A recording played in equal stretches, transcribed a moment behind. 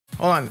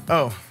Hold on.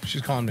 Oh,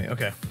 she's calling me.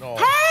 Okay. Oh.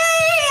 Hey,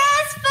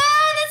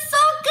 Esfand, it's so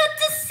good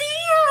to see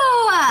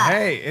you.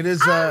 Hey, it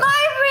is. I'm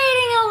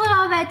vibrating a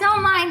little bit.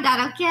 Don't mind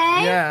that,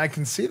 okay? Yeah, I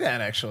can see that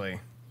actually.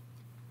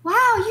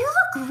 Wow, you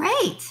look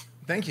great.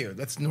 Thank you.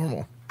 That's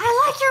normal.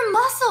 I like your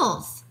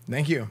muscles.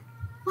 Thank you.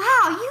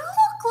 Wow, you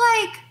look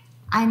like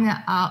I know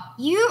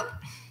you.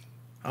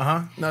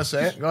 No,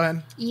 say it. Go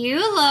ahead. You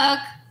look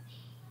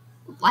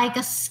like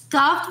a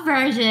scuffed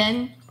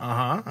version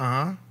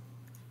of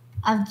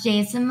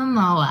Jason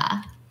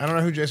Momoa. I don't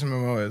know who Jason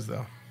Momoa is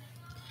though.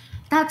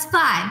 That's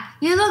fine.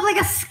 You look like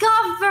a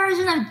scuffed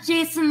version of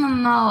Jason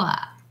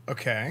Momoa.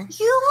 Okay.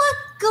 You look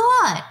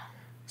good.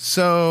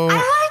 So I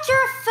like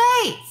your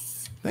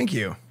face. Thank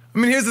you. I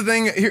mean, here's the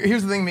thing.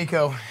 Here's the thing,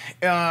 Miko.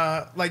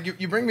 Like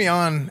you bring me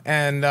on,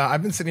 and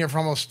I've been sitting here for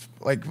almost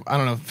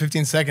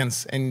 15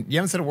 seconds, and you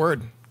haven't said a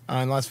word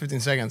in the last 15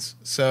 seconds.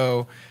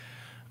 So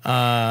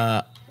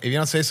if you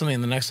don't say something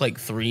in the next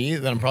 3,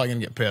 then I'm probably gonna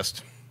get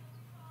pissed.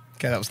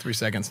 Okay, that was 3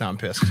 seconds. Now I'm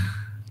pissed.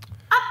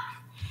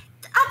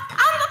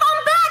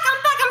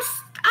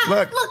 I'm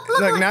back.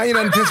 Look. Now you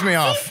done piss me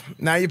off.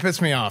 Now you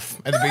pissed me off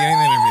at the beginning of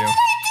the interview.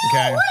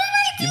 Okay.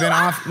 You've been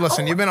off.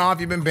 Listen, you've been off.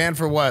 You've been banned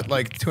for what?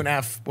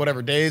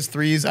 2.5 days,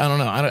 3s. I don't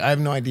know. I have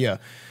no idea.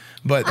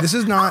 But this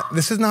is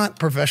not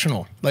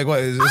professional. Like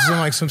what? This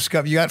isn't some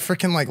scuff. You got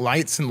freaking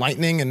lights and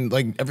lightning and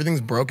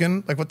everything's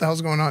broken. What the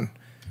hell's going on?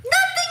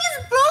 Nothing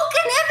is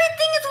broken.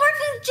 Everything is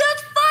working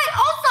just fine.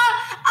 Also,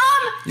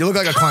 you look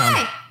like a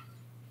clown.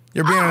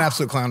 You're being an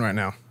absolute clown right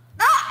now.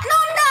 No, I'm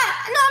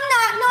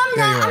not.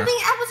 Yeah, you are. I'm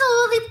being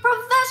absolutely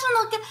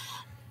professional.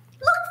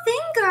 Look,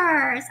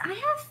 fingers. I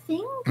have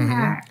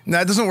fingers. No,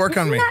 that doesn't work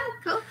on me.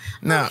 Cool?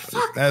 No,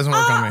 that doesn't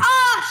work on me.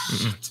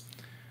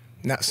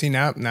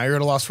 Now you're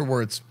at a loss for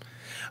words.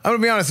 I'm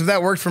gonna be honest. If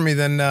that worked for me,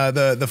 then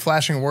the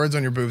flashing words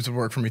on your boobs would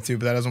work for me too.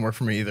 But that doesn't work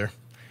for me either.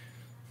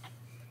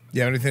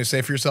 You have anything to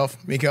say for yourself,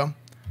 Miko?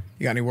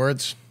 You got any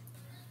words?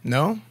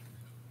 No?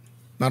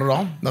 Not at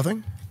all?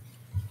 Nothing?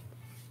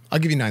 I'll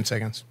give you 9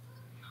 seconds.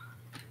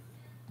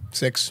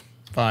 6,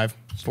 5,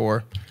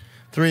 4,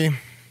 3,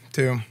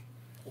 2,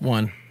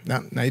 1.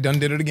 Now you done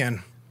did it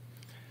again.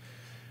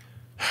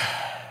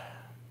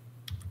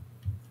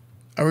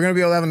 Are we gonna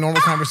be able to have a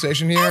normal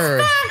conversation here? Or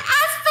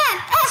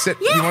Esfand.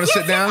 You want to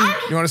sit down? Yeah.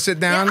 You want to sit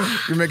down? Yeah.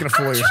 You're making a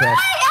fool of yourself.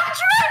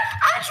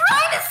 I'm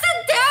trying to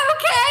sit down,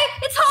 okay?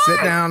 It's hard.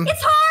 Sit down.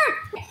 It's hard.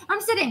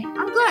 I'm sitting.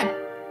 I'm good.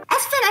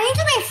 Esfand, I need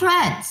to make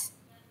friends.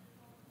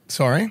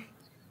 Sorry?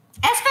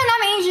 Esfand,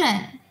 I'm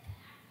Asian.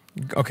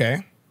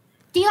 Okay.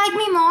 Do you like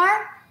me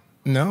more?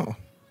 No.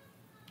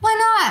 Why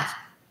not?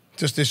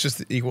 It's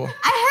just equal. I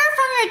heard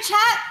from your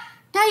chat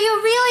that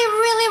you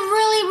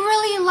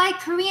really like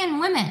Korean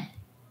women.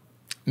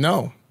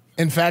 No.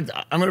 In fact,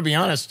 I'm going to be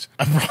honest.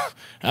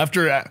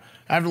 After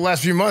the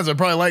last few months, I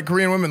probably like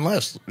Korean women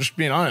less. Just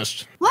being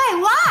honest. Why?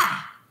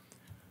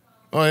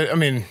 Well, I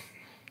mean,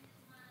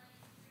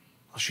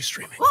 she's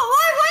streaming. Well,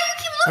 why you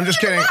keep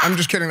looking? I'm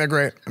just kidding. They're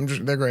great.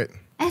 They're great.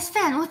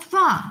 Esfand, what's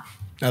wrong?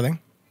 Nothing.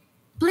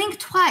 Blink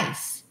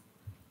twice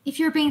if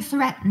you're being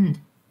threatened.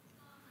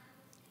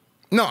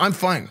 No, I'm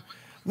fine.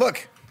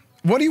 Look,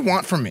 what do you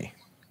want from me?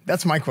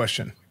 That's my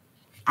question.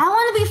 I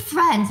want to be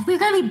friends. We're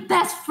going to be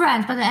best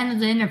friends by the end of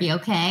the interview,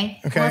 okay?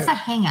 Okay. Let's not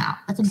hang out.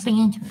 Let's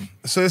banter.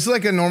 So this is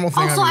a normal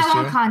thing Also, I'm used I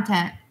want to.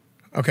 content.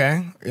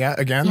 Okay. Yeah,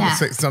 again, Yeah.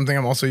 it's something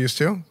I'm also used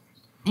to.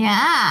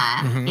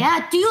 Yeah.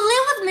 Yeah. Do you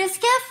live with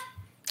Miskiff?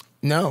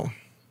 No.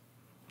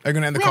 Are you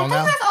going to end the call I now?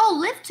 thought you guys all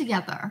live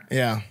together.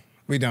 Yeah,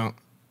 we don't.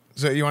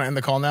 So you want to end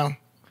the call now?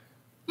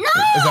 No!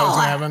 Is that what's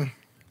going to happen?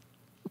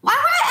 Why would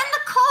I end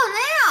the call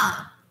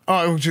now?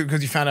 Oh,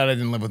 because you found out I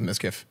didn't live with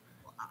Miskiff.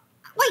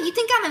 Wait, you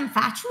think I'm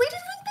infatuated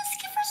with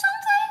Miskiff or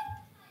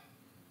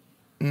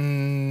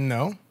something?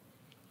 No.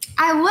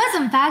 I was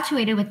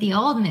infatuated with the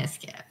old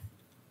Miskiff.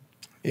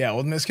 Yeah,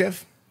 old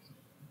Miskiff?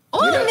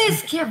 Old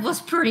Miskiff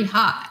was pretty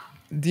hot.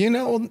 Do you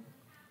know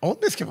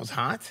old Miskiff was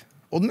hot?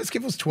 Old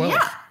Miskiff was 12.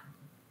 Yeah.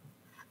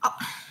 Oh.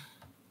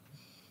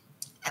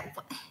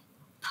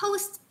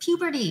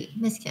 Post-puberty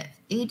Miskiff,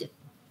 dude.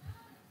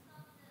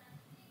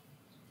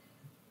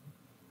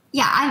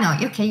 Yeah, I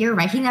know. Okay, you're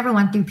right. He never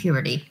went through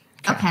puberty.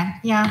 Okay,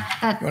 yeah.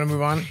 You want to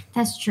move on?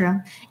 That's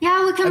true.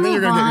 Yeah, we can move on. I think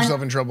you're going to get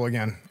yourself in trouble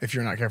again if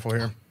you're not careful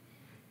here.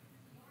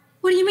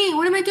 What do you mean?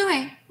 What am I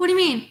doing? What do you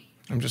mean?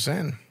 I'm just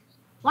saying.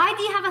 Why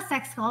do you have a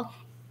sex cult?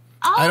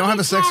 I don't have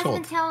a sex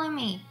cult. Been telling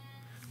me.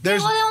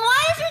 There's, well, then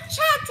why is your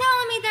chat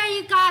telling me that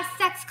you got a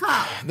sex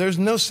cult? There's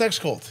no sex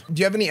cult. Do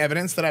you have any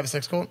evidence that I have a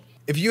sex cult?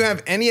 If you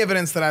have any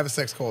evidence that I have a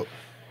sex cult,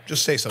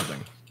 just say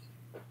something.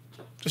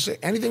 Just say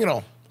anything at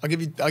all. I'll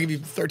give you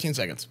 13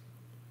 seconds.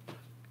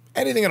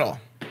 Anything at all.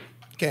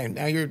 Okay,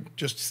 now you're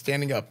just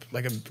standing up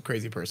like a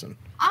crazy person.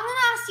 I'm gonna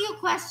ask you a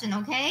question,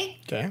 okay?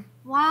 Okay.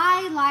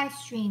 Why live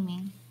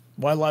streaming?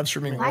 Why live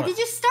streaming? Why did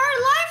you start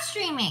live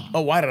streaming?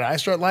 Oh, why did I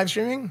start live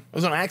streaming? It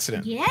was on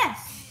accident.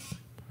 Yes.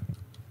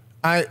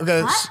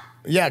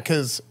 Yeah,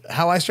 because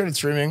how I started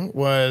streaming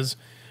was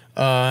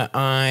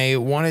I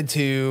wanted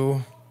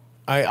to.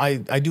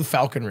 I do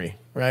falconry,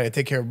 right? I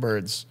take care of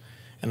birds,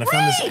 and I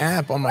found this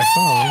app on my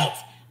phone.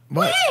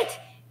 What? Wait!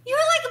 You're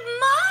like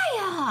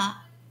Maya!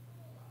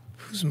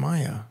 Who's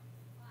Maya?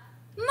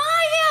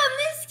 Maya,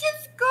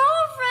 Miskit's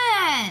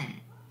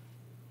girlfriend!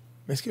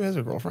 Misky has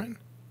a girlfriend?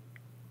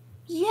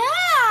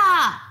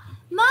 Yeah!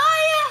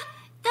 Maya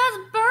does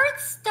bird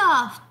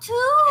stuff,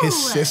 too!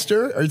 His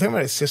sister? Are you talking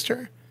about his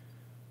sister?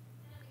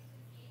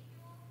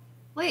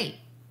 Wait,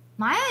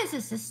 Maya is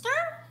his sister?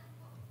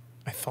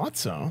 I thought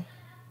so.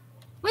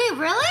 Wait,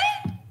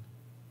 really?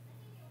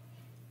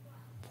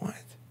 What?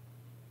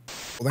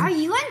 Are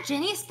you and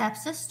Ginny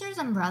stepsisters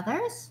and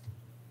brothers?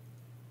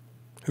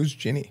 Who's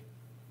Ginny?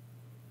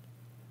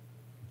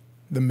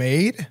 The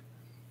maid?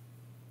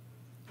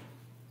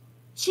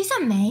 She's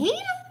a maid?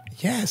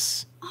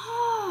 Yes.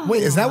 Oh.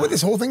 Wait, is that what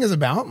this whole thing is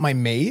about? My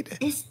maid?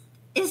 Is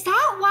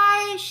that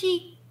why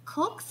she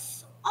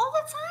cooks all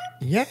the time?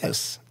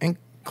 Yes, and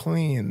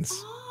cleans.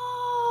 Oh.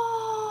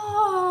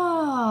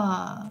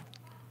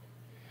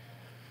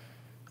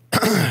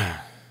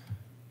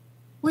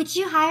 Would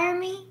you hire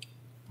me?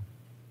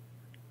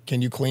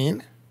 Can you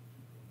clean?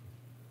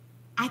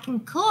 I can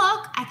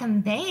cook. I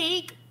can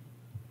bake.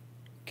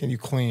 Can you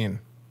clean?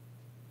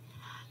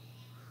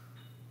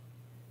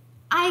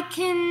 I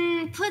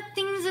can put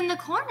things in the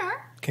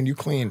corner. Can you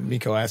clean?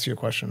 Miko, I asked you a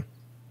question.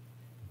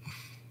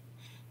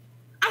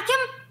 I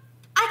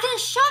can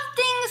shove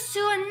things to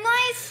a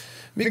nice...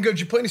 Miko, did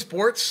you play any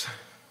sports?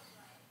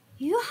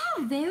 You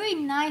have very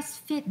nice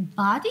fit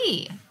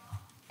body.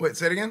 Wait,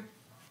 say it again?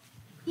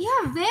 You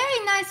have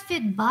very nice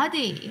fit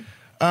body.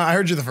 I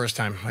heard you the first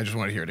time. I just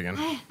want to hear it again.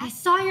 I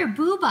saw your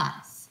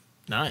boobas.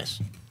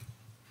 Nice.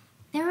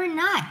 They were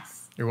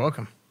nice. You're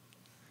welcome.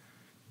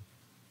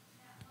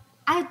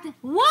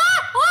 What?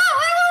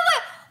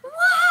 Wait.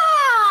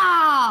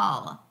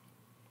 Wow.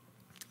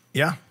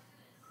 Yeah.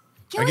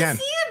 Can Again.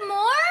 we see it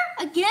more?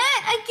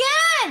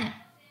 Again.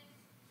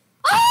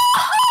 Oh,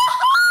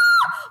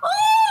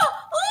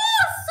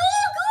 so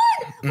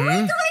good. Wait,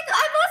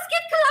 I must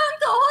get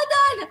Kalanto. Hold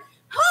on.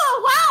 Oh,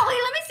 wow.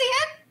 Wait, let me see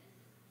it.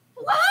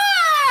 Wow.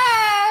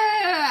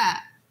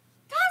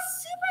 That's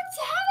super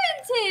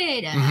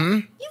talented.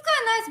 You've got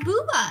nice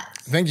boobas.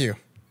 Thank you.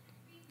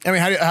 I mean,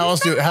 how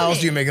else do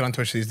you make it on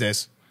Twitch these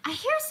days? I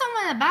hear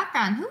someone in the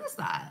background. Who is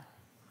that?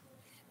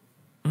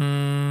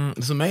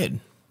 It's a maid.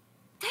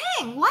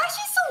 Dang, why is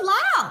she so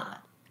loud?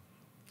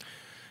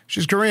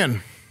 She's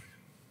Korean.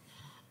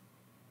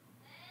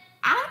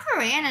 I'm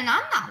Korean and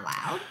I'm not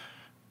loud.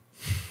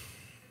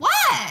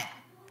 What?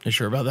 You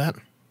sure about that?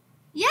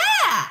 Yeah,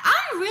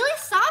 I'm really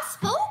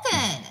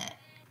soft-spoken.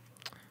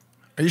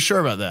 Are you sure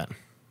about that?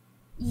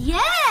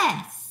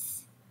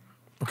 Yes.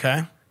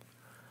 Okay.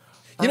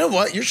 You know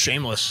what? You're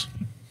shameless.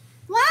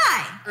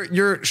 Why?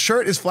 Your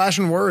shirt is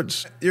flashing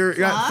words.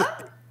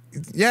 What?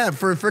 Yeah,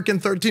 for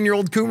freaking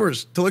 13-year-old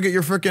coomers to look at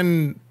your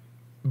freaking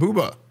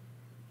booba.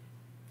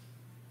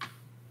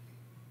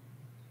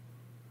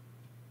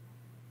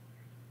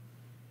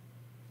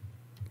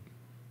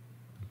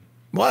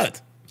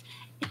 What?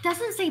 It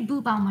doesn't say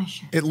booba on my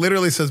shirt. It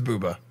literally says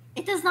booba.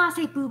 It does not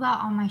say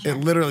booba on my shirt. It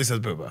literally says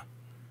booba.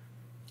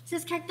 It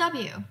says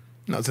KW.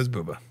 No, it says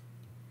booba.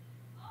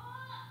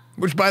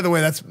 Which, by the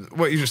way, that's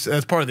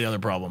part of the other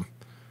problem.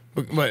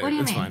 But What do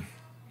you it's mean? fine.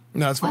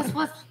 No, it's fine.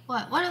 What's the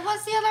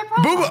other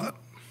problem? Booba!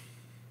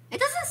 It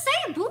doesn't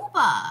say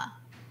booba.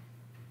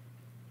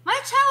 My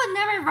child would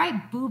never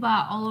write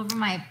booba all over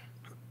my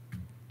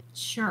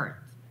shirt.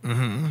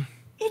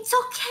 It's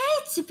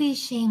okay to be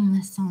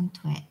shameless on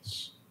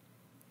Twitch.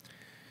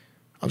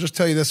 I'll just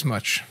tell you this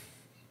much.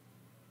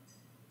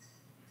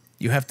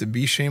 You have to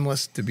be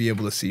shameless to be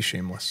able to see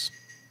shameless.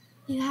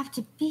 You have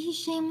to be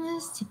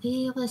shameless to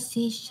be able to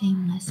see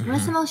shameless.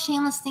 What's the most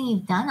shameless thing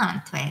you've done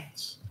on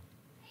Twitch?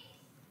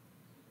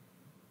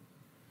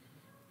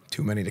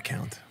 Too many to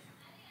count.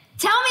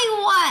 Tell me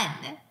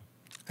one.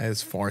 That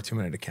is far too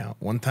many to count.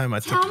 One time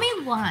I Tell me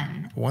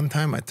one. One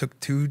time I took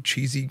 2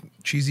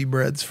 cheesy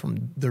breads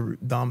from the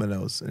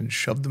Domino's and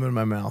shoved them in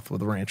my mouth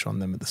with ranch on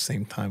them at the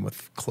same time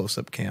with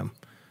close-up cam.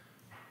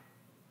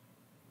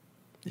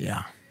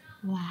 Yeah.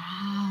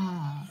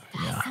 Wow.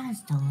 That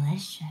sounds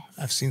delicious.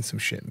 I've seen some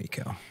shit,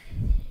 Miko.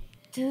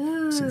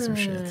 Dude. Seen some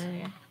shit.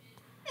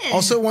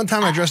 Also, one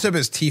time I dressed up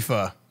as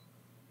Tifa,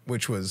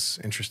 which was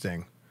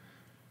interesting.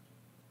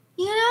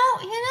 You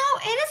know,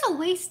 it is a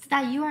waste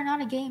that you are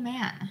not a gay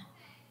man.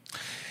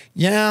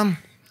 Yeah,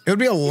 it would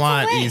be a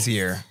lot waste.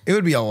 easier. It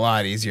would be a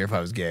lot easier if I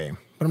was gay,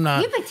 but I'm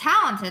not. You'd be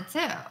talented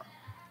too.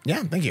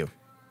 Yeah, thank you.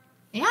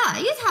 Yeah,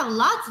 you have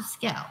lots of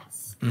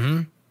skills. I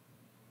mean,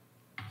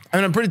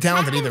 I'm pretty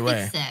talented either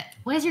way. Fix it.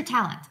 What is your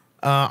talent?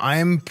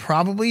 I'm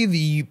probably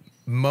the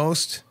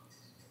most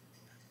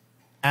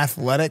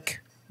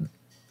athletic,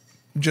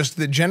 just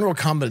the general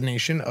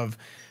combination of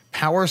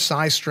power,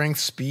 size, strength,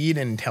 speed,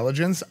 and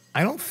intelligence.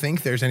 I don't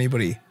think there's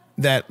anybody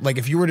that, like,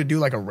 if you were to do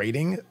like a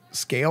rating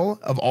scale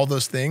of all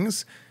those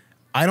things,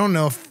 I don't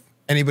know if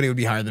anybody would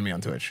be higher than me on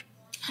Twitch.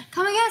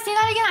 Come again, say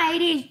that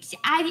again.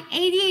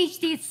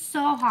 ADHD is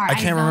so hard. I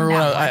can't remember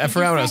I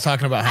forgot what I was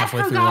talking about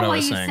halfway through what I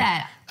was saying.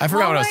 Said. I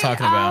forgot what I was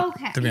talking about,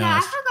 Okay. to be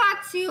honest. I forgot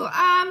too.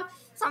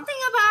 Something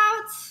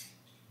about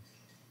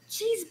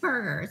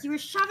cheeseburgers. You were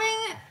shoving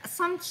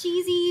some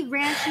cheesy,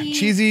 ranchy,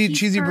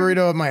 cheesy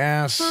burrito up my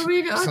ass.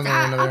 Burritos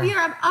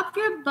up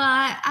your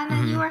butt, and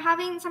then you Mhm. were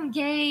having some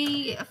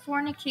gay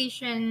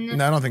fornication.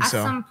 No, I don't think at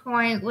so. some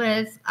point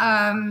with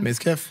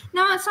Mizkif?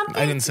 No, something.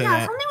 I didn't say yeah,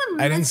 that. something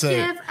with I didn't say.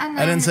 Mizkif, and I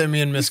didn't then say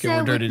me and you Mizkif said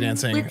were dirty with,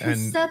 dancing with your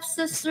and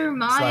stepsister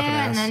Maya, slapping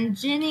and ass. then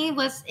Ginny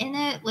was in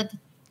it with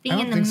being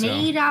don't in the think so.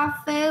 maid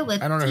outfit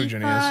with I don't know who Tifa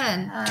Ginny is.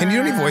 and, Can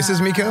you do any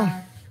voices, Miko?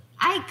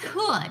 I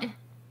could.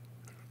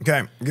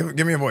 Okay,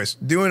 give me a voice.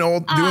 Do an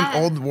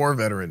old war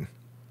veteran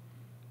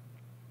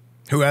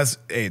who has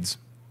AIDS.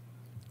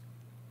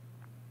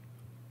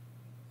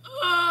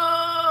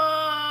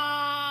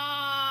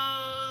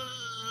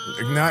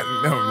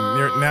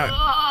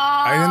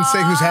 I didn't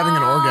say who's having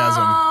an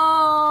orgasm.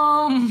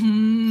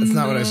 That's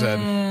not what I said.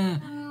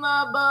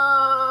 My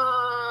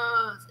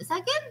balls. Is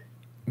that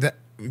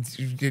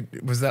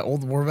good? Was that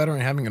old war veteran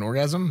having an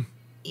orgasm?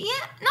 Yeah.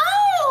 No,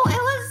 it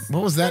was.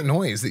 What was that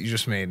noise that you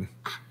just made? You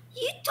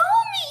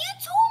told me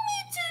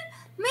to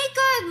make a.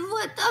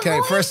 Okay,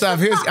 first off,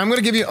 I'm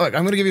gonna give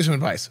you some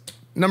advice.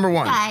 Number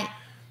one,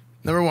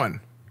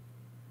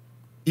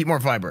 eat more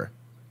fiber.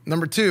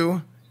 Number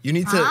two, you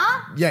need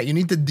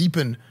to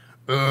deepen.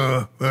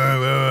 Like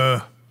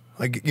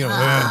you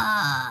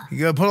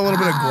gotta put a little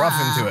bit of gruff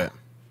into it.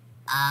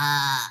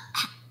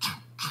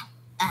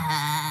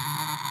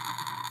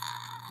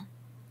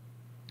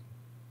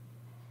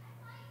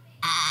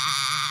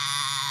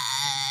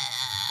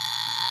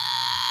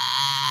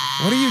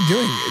 What are you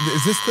doing?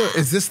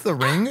 Is this the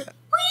ring? Well,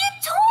 you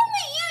told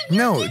me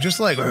No, just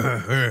like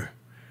can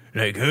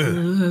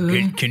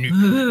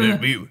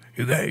you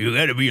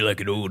gotta be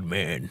like an old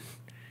man.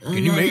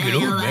 Can you make an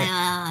old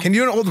man? Can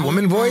you do an old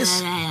woman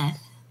voice?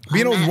 Be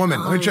an old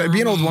woman. Let me try.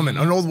 Be an old woman.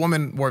 An old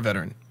woman war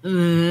veteran. World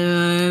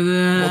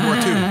War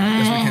II.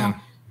 Yes, we can.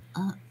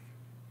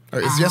 Or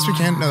is yes, we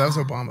can? No, that was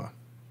Obama.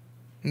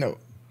 No.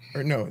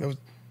 Or no, that was.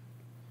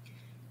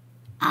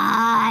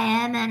 I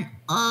am an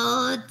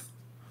old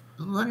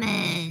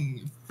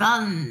woman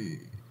from.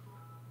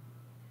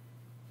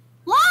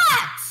 What?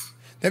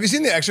 Have you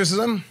seen The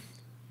Exorcism?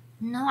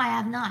 No, I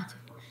have not.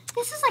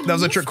 This is like. That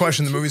was a trick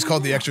question. The movie's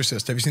called The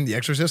Exorcist. Have you seen The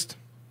Exorcist?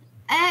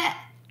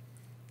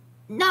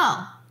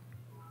 No.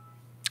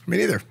 Me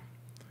neither.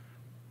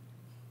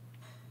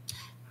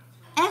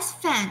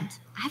 Esfand,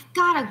 I've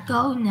gotta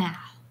go now.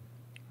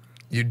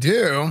 You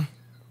do?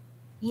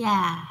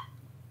 Yeah.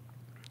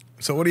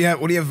 So what do you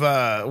have? What do you have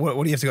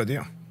to go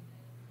do?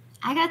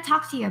 I gotta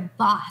talk to your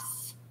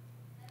boss.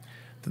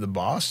 To the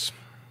boss?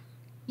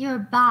 Your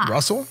boss.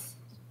 Russell?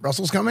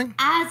 Russell's coming?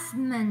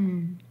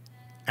 Asman.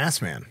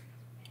 Assman.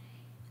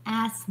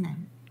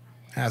 Asman.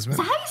 Asman. Is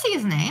that how you say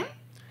his name?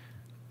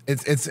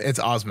 It's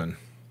Osman.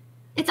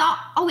 It's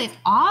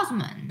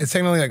Osman. It's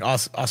technically like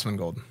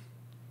Osmongold.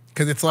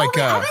 Because it's like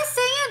I've been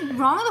saying it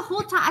wrong the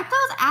whole time. I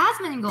thought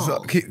it was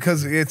Asmongold.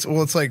 Because it's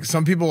like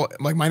some people,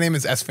 like my name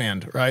is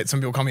Esfand, right? Some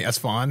people call me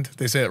Esfand.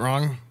 They say it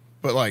wrong.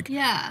 But like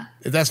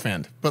it's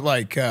Esfand. But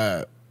like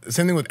same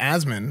thing with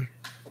Asman,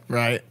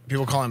 right?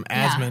 People call him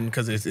Asman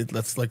because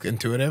that's like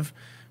intuitive.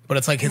 But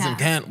it's like his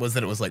intent was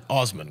that it was like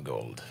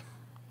Osmongold.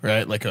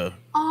 Right? Like a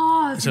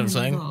Osmongold. You see what I'm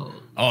saying?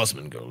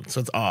 Osmongold. So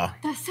it's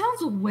That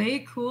sounds way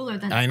cooler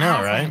than I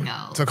know, right?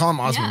 Asmongold. So call him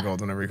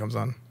Osmongold whenever he comes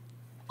on.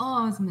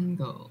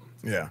 Osmongold.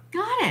 Yeah.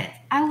 Got it.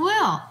 I will.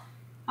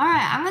 All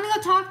right, I'm gonna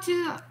go talk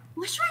to.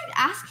 What should I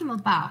ask him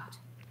about?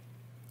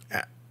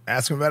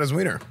 Ask him about his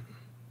wiener.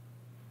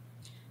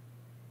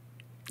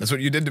 That's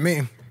what you did to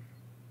me.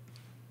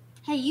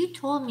 Hey, you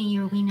told me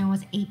your wiener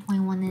was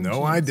 8.1 inches.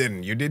 No, I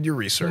didn't. You did your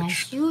research.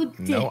 Yes, you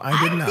did. No,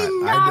 I did not.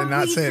 I did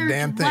not say a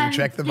damn thing.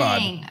 Check the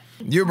VOD.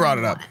 You brought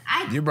it up.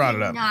 You brought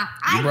it up.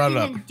 You brought it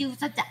up. I didn't do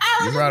something.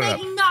 I was just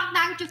making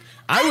knock-knock jokes.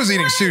 I was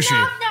eating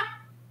sushi.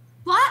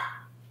 What?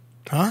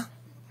 Huh?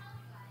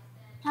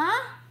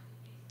 Huh?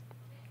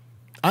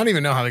 I don't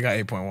even know how they got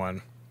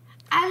 8.1.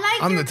 I'm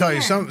going to tell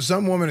you,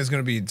 some woman is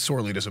going to be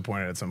sorely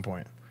disappointed at some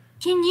point.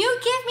 Can you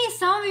give me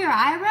some of your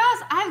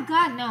eyebrows? I've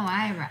got no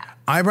eyebrows.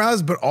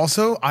 Eyebrows, but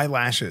also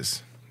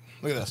eyelashes.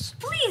 Look at this.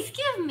 Please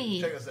give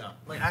me. Check this out.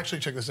 Like, actually,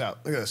 check this out.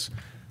 Look at this.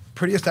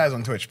 Prettiest eyes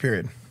on Twitch,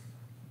 period.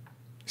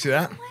 See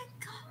that? Oh my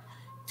God.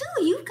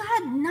 Dude, you've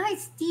got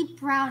nice deep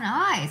brown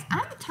eyes.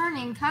 I'm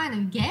turning kind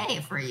of gay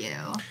for you.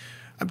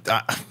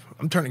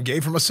 I'm turning gay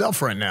for myself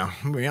right now.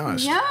 I'm going to be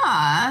honest.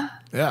 Yeah.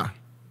 Yeah.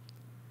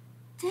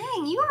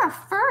 Dang, you are a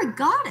fur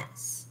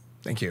goddess.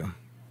 Thank you.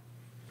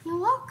 You're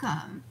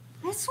welcome.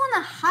 I just want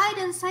to hide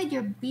inside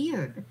your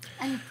beard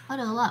and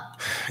cuddle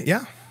up.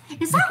 Yeah.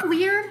 Is that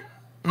weird?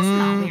 That's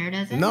not weird,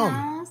 is it?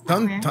 No.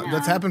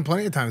 That's happened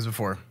plenty of times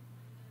before.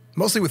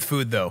 Mostly with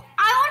food, though.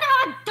 I want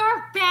to have a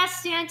dark bad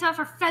Santa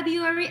for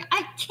February.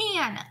 I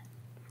can.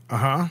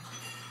 Uh-huh.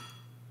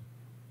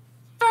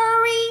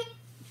 Furry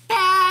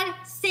bad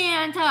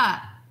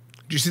Santa.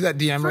 Did you see that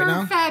DM right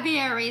now? For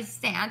February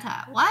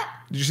Santa. What?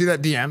 Did you see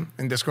that DM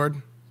in Discord?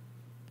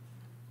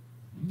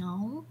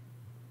 No.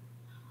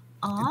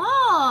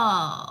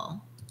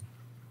 Oh.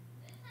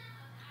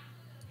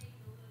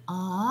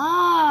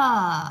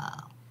 Oh.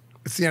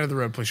 It's the end of the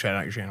road. Please shout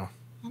out your channel.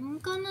 I'm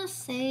gonna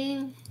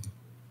save.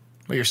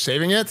 Well, you're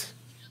saving it?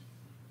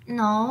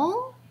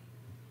 No.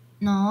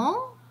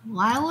 No.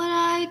 Why would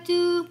I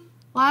do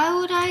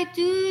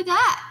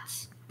that?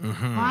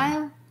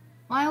 Mm-hmm.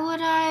 Why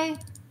would I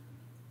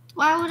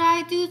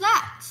do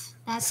that?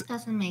 That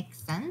doesn't make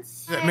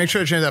sense. Make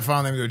sure to change that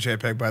file name to a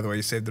JPEG, by the way.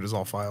 You saved it as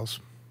all files.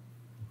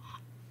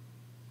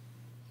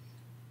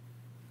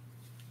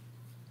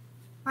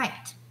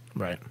 Right.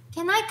 Right.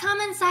 Can I come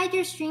inside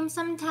your stream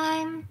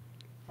sometime?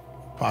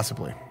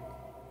 Possibly.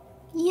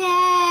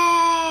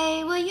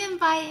 Yay! Will you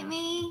invite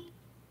me?